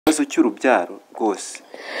ikibazo cy'urubyaro rwose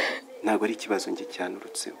ntabwo ari ikibazo nge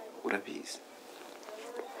cyanurutseho urabizi.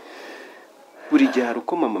 Buri gihe hari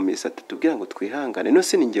uko mama mesa atubwira ngo twihangane, no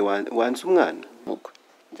se ninjye wanze umwana.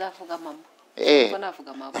 Nzavuga mama.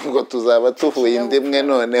 Navuga mama. Ngo tuzaba tuvuye indimwe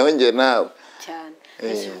noneho nge nawe. Cyane.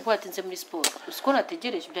 Ese uko watinze muri sport. Usko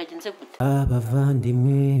nategereje byagenze gute?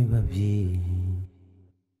 Abavandimwe Babi.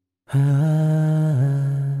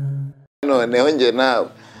 Noneho nge nawe.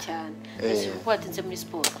 Cyane. Ese uko watinze muri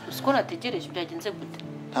sport. Usko nategereje byagenze gute?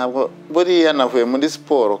 Ntabwo buriya navuye muri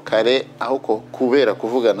siporo kare aho kubera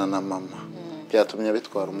kuvugana na mama byatumye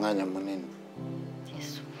bitwara umwanya munini.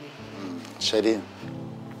 Sheri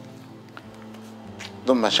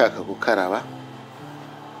ndumva nshaka gukaraba,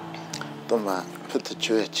 ndumva mfite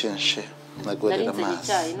icyuya cyinshi nagorera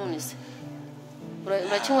amazi.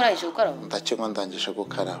 Urakinyuranyije gukaraba? Ndakinywa ndangije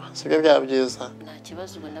gukaraba, sibyo byaba byiza? Nta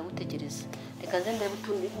kibazo, ubwo ndagutegereza. Reka nze ndebe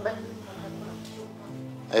utundi.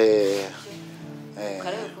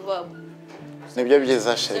 Nibyo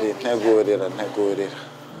byiza Sheri, ntegurira.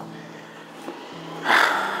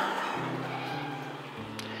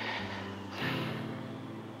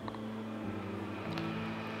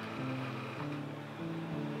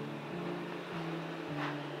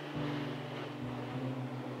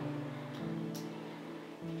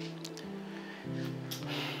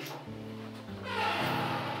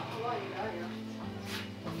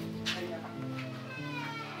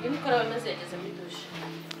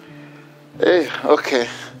 Okay.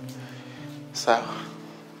 Sawa.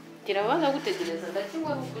 Kirabanga gutegereza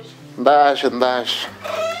ndakinywa bufusha. Ndaje.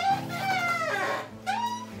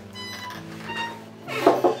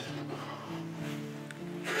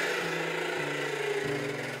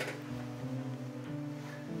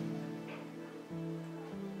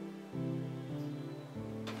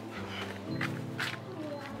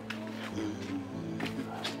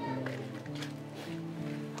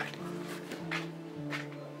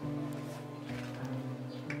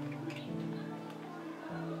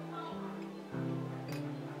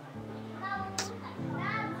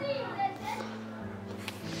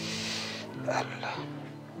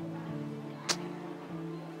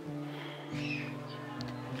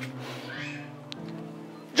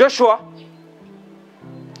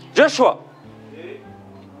 Joshua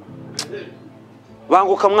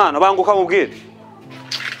banguka mwana, banguka mubwire.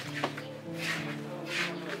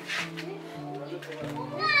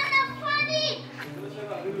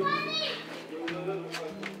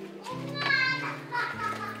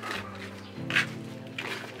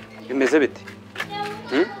 Bimeze bite?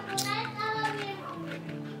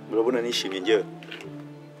 Murabona nishimye ngewe.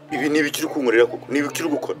 Ibi ni bikiri kunkorera kuko ni bikiri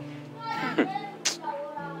gukora.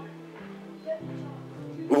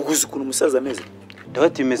 Ubuguzi kuno umusaza ameze.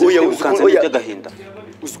 Ndabati bimeze bite ukanze n'agahinda.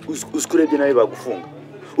 Uskurebye nawe bagufunga.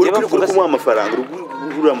 Uri kuri kumuha amafaranga,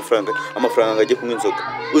 uri amafaranga ngaje kunywa inzoga.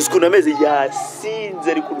 Uskuna ameze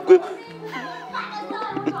yasinze ari kurwe.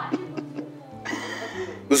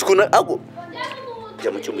 Uskuna ago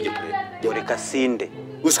jya mu cyumba gikureba. Yoreka sinde.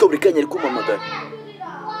 Usko buri kanya ari kumamagara.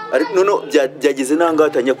 Ari nono byageze nanga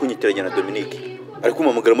atanya kunyitiranya na Dominic. Ari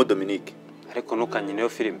kumamagaramo Dominic. Ariko nukanye niyo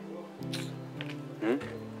filime.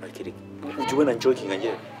 Akiri. Ujubona joking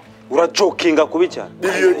ngiye. Ura jokinga kubi cyane.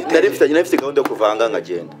 Nafite gahunda yo kuvanga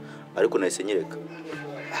nkagenda. Ariko nahise nyereka.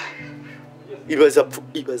 Ibaza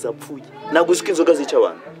pfuye. Ntabwo uzi ko inzoga zica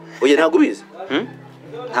abantu. Oya ntabwo bizi.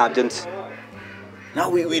 Ntabyo nzi.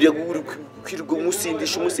 Nawe wirego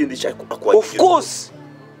umusindisha akwa. Of course.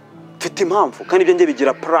 Mfite impamvu kandi ibyo nge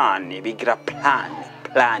bigira plan.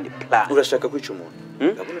 Urashaka kwica umuntu.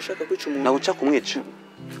 Ntabwo urashaka kwica umuntu. Nawe uca kumwica.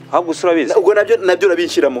 Ahubwo usurabizi. Ubwo nabyo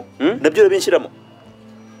urabinshyiramo. Nabyo urabinshyiramo.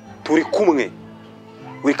 Turi kumwe.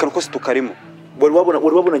 Wikana ko situkarimo. Wari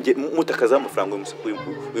wabona nge mutakaza amafaranga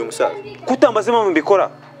uyu musaza. Kutambaze impamvu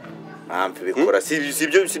mbikora. Ampe bikora si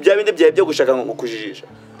bya bindi byaye byo gushaka ngo kujijisha.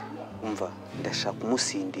 Umva ndashaka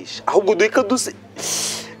kumusindisha. Ahubwo duhika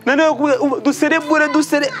nane duserebure.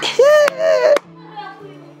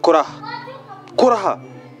 Koraha.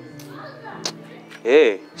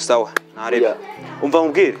 Sawa. Nareba. Umva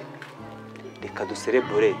mubwire. Reka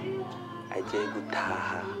duserebure.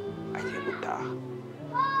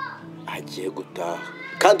 Agiye gutaha.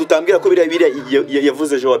 Kandi utambwira ko biriya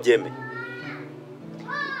yavuze ejo wabyemeye.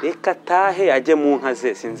 Reka tahe ajye mu nka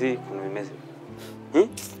ze sinzi ukuntu bimeze.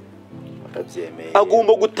 Abyemeye.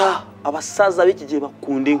 Agomba gutaha. Abasaza b'iki gihe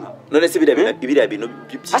bakunda inka. None se biriya bintu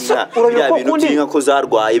by'inka ko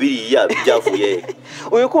zarwaye biriya byavuye.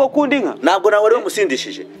 Uyo ko bakunda inka? Ntabwo nawe rero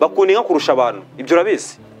musindishije. Bakunda inka kurusha abantu. Ibyo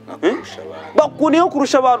urabizi? Bakunda inka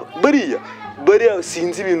kurusha abantu. Bariya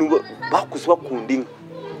sinzi ibintu bakuze bakunda inka.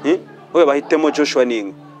 Oya bahitemo Joshua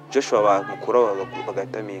n'inka. Joshua bamukura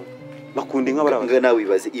bagahitamo inka bakunda inka Nga nawe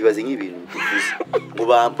ibaze nk'ibintu bivuze ngo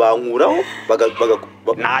bankuraho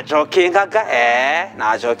nta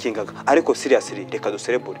jokingaga ariko seriously reka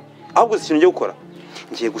duserebure ahubwo ikintu ngiye gukora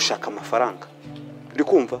ngiye gushaka amafaranga uri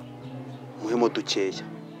kumva muhemo dukeya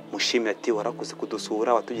mushimira ati warakoze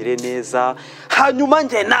kudusura watugiriye neza hanyuma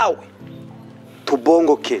nge nawe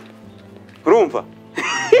tubongoke urumva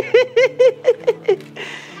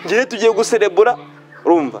ngiye tugiye guserebura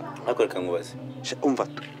urumva akoreka nkubaze umva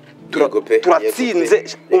turatsinze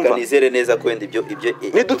umva nizere neza ko wenda ibyo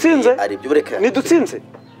nidutsinze ari byo reka nidutsinze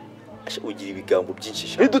ugira ibigambo byinshi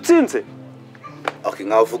sha nidutsinze okay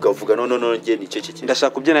nkavuga no ngiye nicece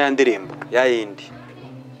ndashaka kubyina ya ndirimbo ya yindi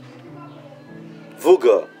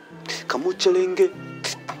vuga kamucerenge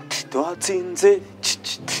twatsinze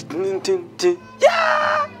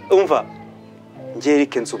umva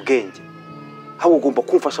ngerike nzu ubwenge haba ugomba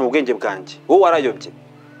kumfasha mu bwenge bwanjye wowe warayobye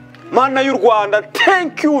mana y'u Rwanda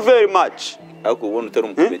thank you very much ariko ubona utari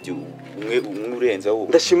umukomedi umwe urenza wo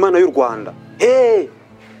ndashima Imana y'u Rwanda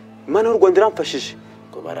Imana y'u Rwanda iramfashije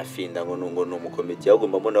ngo barafinda ngo no umukomedi ahubwo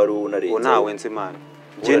mbona wari unarenza nawe nzi Imana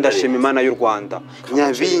nge ndashima Imana y'u Rwanda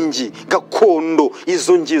nyabingi gakondo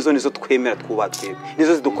izo ngizo nizo twemera twubatse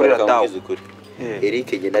nizo zidukorera dawo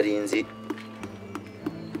Eric nge narinzi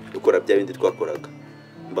dukora bya bindi twakoraga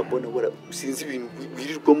mbabona bora sinzi ibintu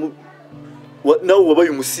birirwamo nawe wabaye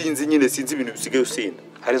umusinzi nyine sinzi ibintu bisigaye usinda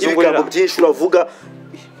ibigambo byinshi uravuga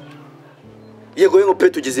yego ngo pe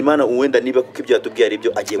tugize Imana uwenda niba kuko ibyo yatubwiye ari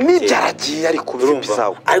byo agiye gutera nijaragiye ariko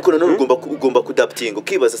bizawo ariko nanone ugomba kudaptinga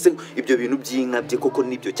ukibaza se ibyo bintu by'inka bye koko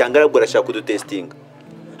nibyo cyangwa arabwo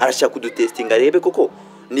arashaka kudutestinga arebe koko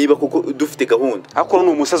niba koko dufite gahunda ariko ni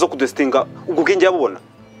umusazo kudestinga ubwo bwenge yabubona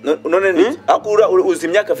none ni akura uzi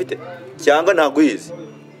imyaka afite cyangwa ntago yizi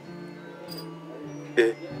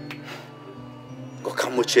ngo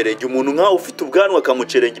kamucerenge umuntu nkaho ufite ubwanwa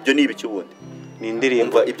kamucerenge ibyo ni ibiki ubundi ni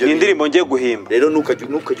indirimbo ngiye guhimba rero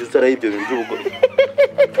nukajya uzaraho ibyo bintu by'ubugore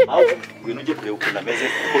aho ibintu ujye kureba ukuntu ameze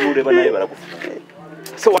kuko nureba nawe baragufunga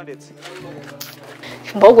se wanditse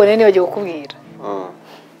mbahubwo rero nibagiye kukubwira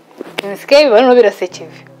nsigaye biba no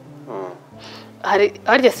birasekeje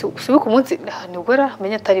harya subika umunsi nibwo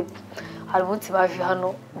ramenya atari hari umunsi baje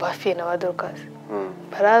hano bafiye na badorkazi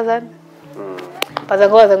barazana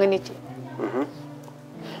bazangwe n'iki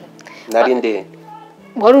nari nde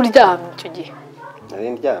wari uryamye icyo gihe nari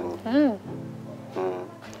ndyamye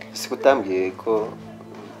sikutambwiye ko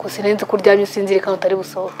sinenze ko uryamye usinzirika utari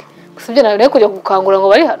busohoke gusa ibyo nawe kujya gukangura ngo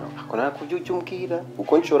bari hano ako nakubyo ujye umbwira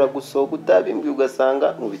uko nshobora gusohoka utabimbwiye ugasanga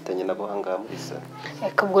nkubitanye nabo ahangaha muri salo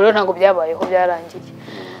reka ubwo rero ntabwo byabayeho byarangiye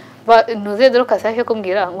ntuzedorokasi hafi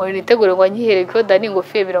kumbwira ngo nitegure ngo nyihere ko dani ngo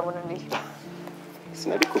fiye biramunaniye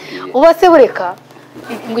sinabikubwiye uba se bureka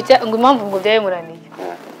ngo impamvu ngo byayimunaniye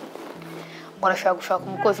ngo arashaka gushaka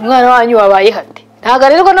umukozi umwana wanyu wabaye hate ntabwo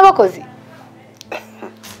arerwa n'abakozi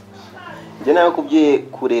njye nawe kubwiye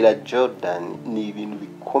kurera Jordan ni ibintu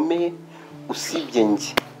bikomeye usibye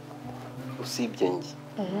njye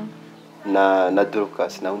na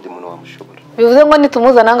Dorcas na undi muntu wamushobora bivuze ngo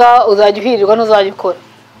nitumuzana ngaha uzajya uhirirwa n'uzajya ukora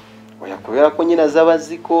oya kubera ko nyine azaba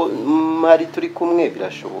azi ko mari turi kumwe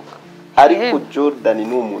birashoboka ariko Jordan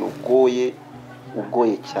ni umuntu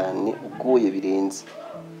ugoye cyane ugoye birenze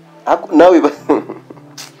nawe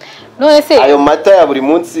none se ayo mata ya buri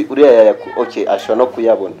munsi uriya okay ashobora no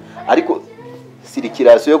kuyabona ariko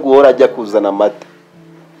sirikirasiyo yo guhora ajya kuzana amata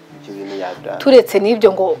ibyo bintu yadana turetse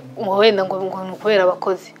n'ibyo ngo wenda ngo kubera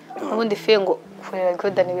abakozi ubundi fe ngo kurera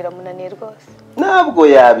Jordan biramunaniye rwose ntabwo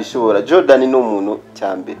yabishobora Jordan ni umuntu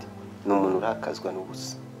cyambere ni umuntu urakazwa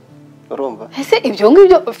n'ubusa urumva ese ibyo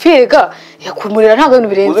ngibyo fega yakumurira ntabwo ibintu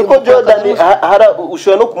birenze uzi ko Jordan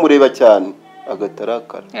ushobora no kumureba cyane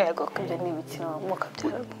agatarakara yego kabyo n'ibikino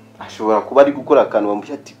mukabyara ashobora kuba ari gukora akantu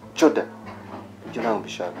bamushya ati Jordan ibyo ntabwo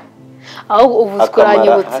mbishaka ahubwo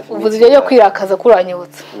uvuze ibyo yo kwirakaza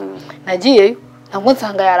kuranyibutsa nagiyeyo ntabwo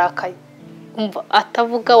nsanga yarakaye umva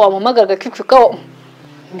atavuga wamamagara gakicuka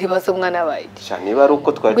ndibaza umwana yabaye niba ari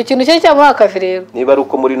uko twari ikintu cyo cyamuri akavi rero niba ari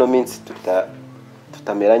uko muri no minsi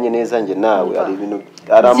tutameranye neza njye nawe ari ibintu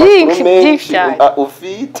ari amakuru menshi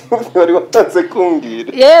ufite wari watanze kumbwira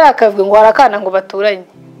yera akavwe ngo harakana ngo baturanye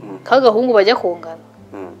kagahungu bajya kungana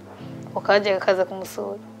ukajya kaza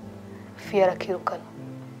kumusura fi arakirukana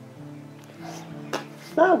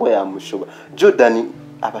ntabwo yamushobora Jordan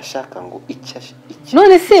abashaka ngo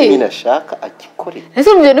none se ninashaka agikore ese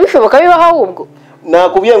ibintu bishoboka bibaho ahubwo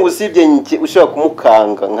nakubwiye ngo usibye njye ushobora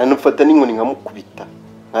kumukanga nkanufata n'inkoni nkamukubita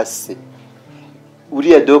nka se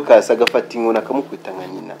uriya Dorcas agafata inkoni akamukubita nka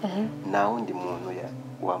nyina nta wundi muntu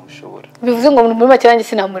wamushobora bivuze ngo muri make yanjye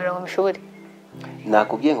sinamurira ngo mishobore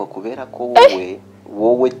nakubwiye ngo kubera ko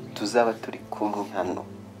wowe tuzaba turi kumwe hano,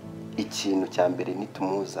 ikintu cya mbere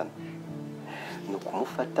nitumuzana ni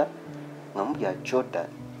ukumufata nkamubwira Jordan,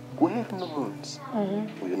 guhera uno munsi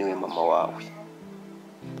uyu niwe mama wawe,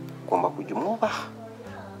 ugomba kujya umwubaha,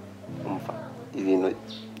 umva ibintu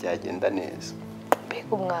byagenda neza.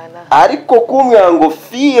 Umwana ariko kumwango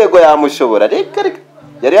fiyego yamushobora reka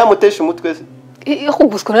yari yamutesha umutwe se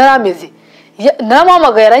ahubwo narameze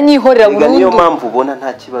naramuhamagaye aranyihorera burundu. Niyo mpamvu ubona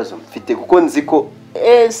nta kibazo mfite kuko nzi ko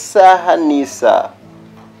esaha nisa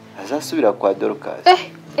azasubira kwa Dorcas.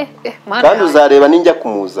 Kandi uzareba ninjya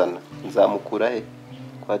kumuzana nzamukura he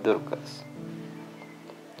kwa Dorcas.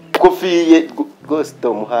 Kofiye rwose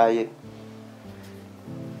tumuhaye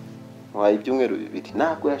wayi ibyumweru bibiri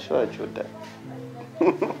ntabwo yashobora Jordan.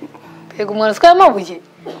 Pega umwana sikaya mabuye.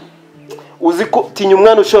 Uzi ko tinya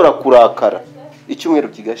umwana ushobora kurakara icyumweru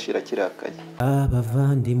kigashira kirakaye.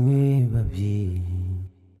 Abavandimwe babi,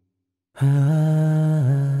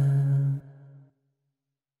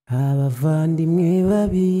 abavandimwe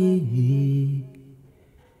babi,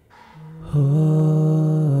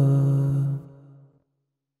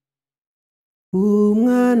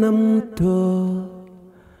 umwana muto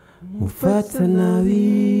mufata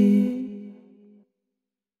nabi,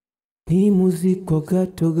 ntimuziko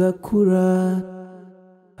gato gakura.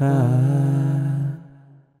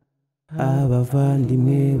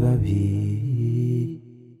 Abavandimwe babi.